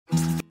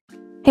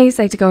Hey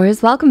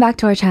Psych2Goers, welcome back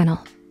to our channel.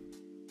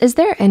 Is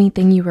there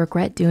anything you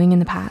regret doing in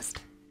the past?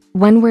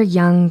 When we're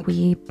young,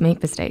 we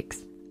make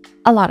mistakes,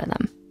 a lot of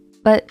them.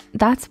 But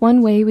that's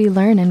one way we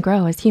learn and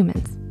grow as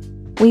humans.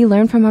 We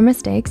learn from our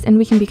mistakes and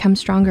we can become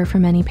stronger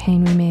from any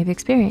pain we may have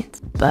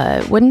experienced.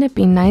 But wouldn't it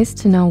be nice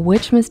to know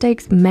which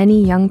mistakes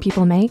many young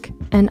people make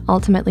and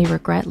ultimately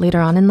regret later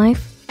on in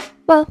life?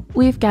 Well,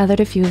 we've gathered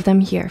a few of them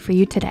here for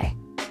you today.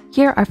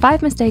 Here are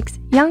 5 mistakes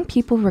young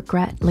people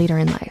regret later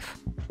in life.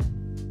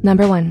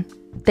 Number 1,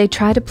 they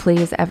try to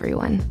please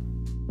everyone.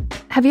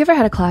 Have you ever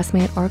had a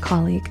classmate or a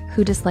colleague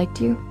who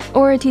disliked you?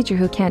 Or a teacher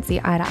who can't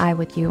see eye to eye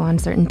with you on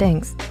certain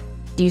things?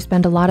 Do you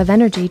spend a lot of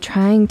energy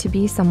trying to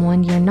be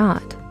someone you're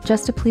not,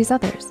 just to please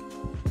others?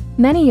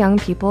 Many young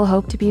people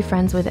hope to be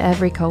friends with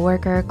every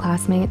coworker,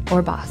 classmate,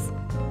 or boss.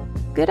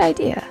 Good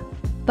idea.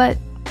 But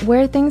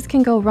where things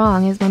can go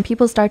wrong is when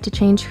people start to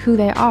change who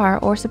they are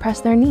or suppress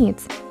their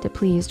needs to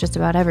please just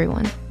about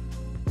everyone.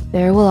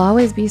 There will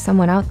always be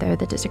someone out there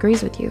that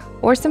disagrees with you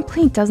or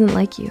simply doesn't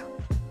like you.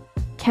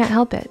 Can't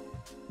help it.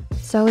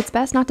 So it's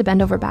best not to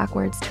bend over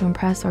backwards to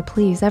impress or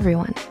please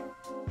everyone.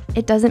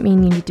 It doesn't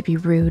mean you need to be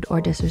rude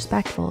or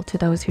disrespectful to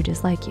those who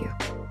dislike you,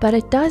 but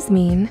it does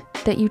mean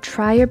that you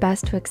try your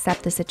best to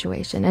accept the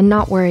situation and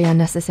not worry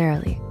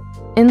unnecessarily.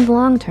 In the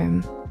long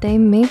term, they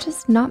may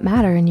just not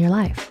matter in your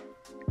life.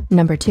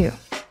 Number 2,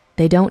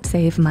 they don't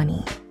save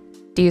money.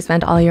 Do you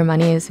spend all your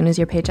money as soon as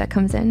your paycheck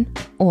comes in?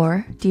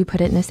 Or do you put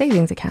it in a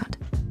savings account?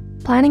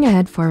 Planning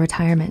ahead for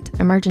retirement,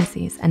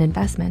 emergencies, and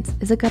investments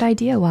is a good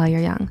idea while you're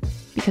young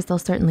because they'll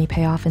certainly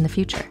pay off in the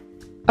future.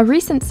 A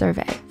recent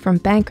survey from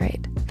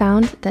Bankrate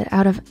found that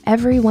out of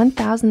every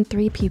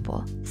 1,003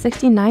 people,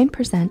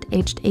 69%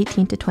 aged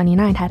 18 to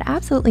 29 had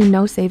absolutely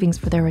no savings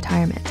for their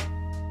retirement.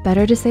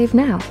 Better to save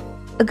now.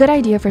 A good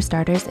idea for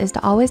starters is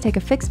to always take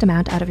a fixed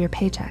amount out of your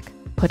paycheck,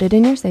 put it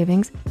in your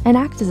savings, and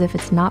act as if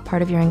it's not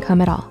part of your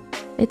income at all.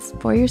 It's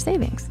for your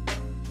savings.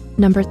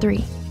 Number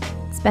 3,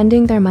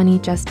 spending their money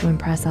just to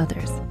impress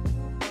others.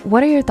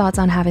 What are your thoughts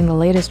on having the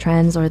latest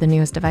trends or the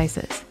newest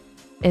devices?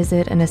 Is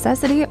it a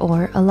necessity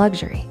or a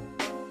luxury?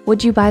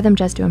 Would you buy them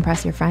just to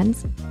impress your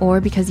friends or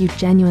because you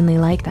genuinely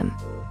like them?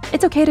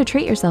 It's okay to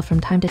treat yourself from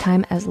time to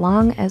time as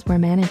long as we're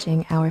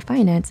managing our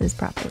finances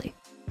properly.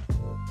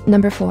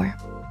 Number 4,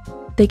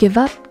 they give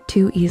up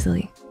too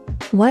easily.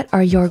 What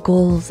are your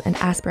goals and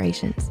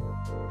aspirations?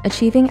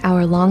 Achieving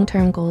our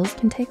long-term goals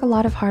can take a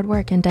lot of hard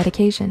work and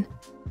dedication.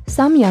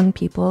 Some young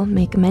people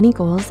make many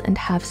goals and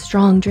have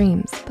strong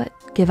dreams, but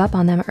give up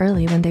on them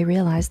early when they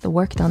realize the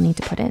work they'll need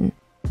to put in.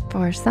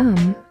 For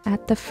some,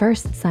 at the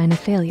first sign of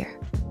failure.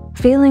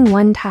 Failing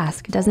one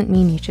task doesn't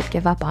mean you should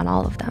give up on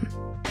all of them.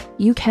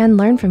 You can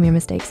learn from your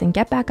mistakes and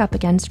get back up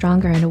again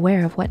stronger and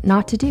aware of what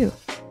not to do,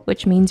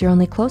 which means you're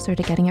only closer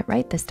to getting it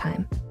right this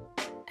time.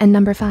 And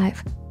number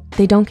 5,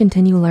 they don't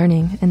continue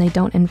learning and they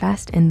don't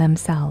invest in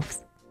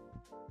themselves.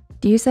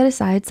 Do you set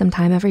aside some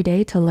time every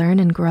day to learn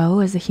and grow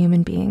as a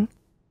human being?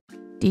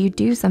 Do you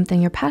do something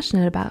you're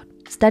passionate about,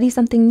 study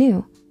something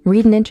new,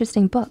 read an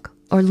interesting book,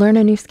 or learn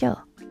a new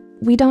skill?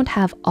 We don't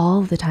have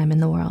all the time in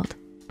the world,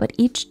 but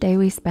each day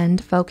we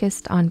spend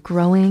focused on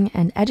growing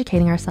and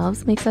educating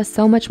ourselves makes us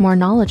so much more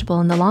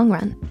knowledgeable in the long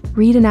run.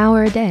 Read an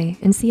hour a day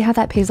and see how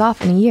that pays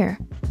off in a year.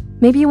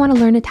 Maybe you wanna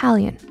learn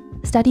Italian.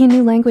 Study a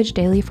new language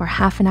daily for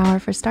half an hour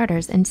for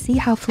starters and see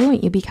how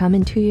fluent you become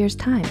in 2 years'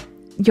 time.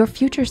 Your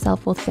future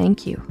self will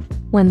thank you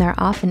when they're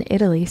off in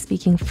Italy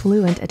speaking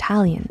fluent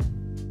Italian.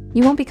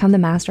 You won't become the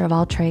master of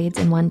all trades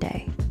in one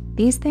day.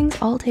 These things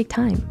all take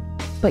time,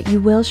 but you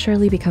will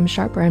surely become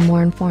sharper and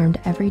more informed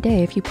every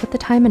day if you put the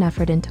time and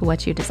effort into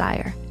what you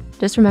desire.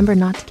 Just remember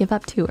not to give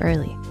up too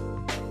early.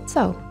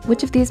 So,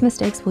 which of these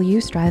mistakes will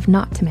you strive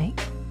not to make?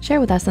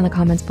 Share with us in the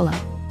comments below.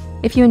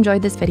 If you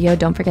enjoyed this video,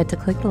 don't forget to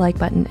click the like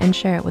button and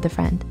share it with a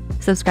friend.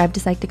 Subscribe to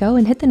Psych2Go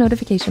and hit the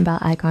notification bell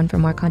icon for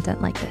more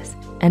content like this.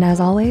 And as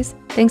always,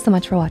 thanks so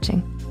much for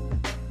watching.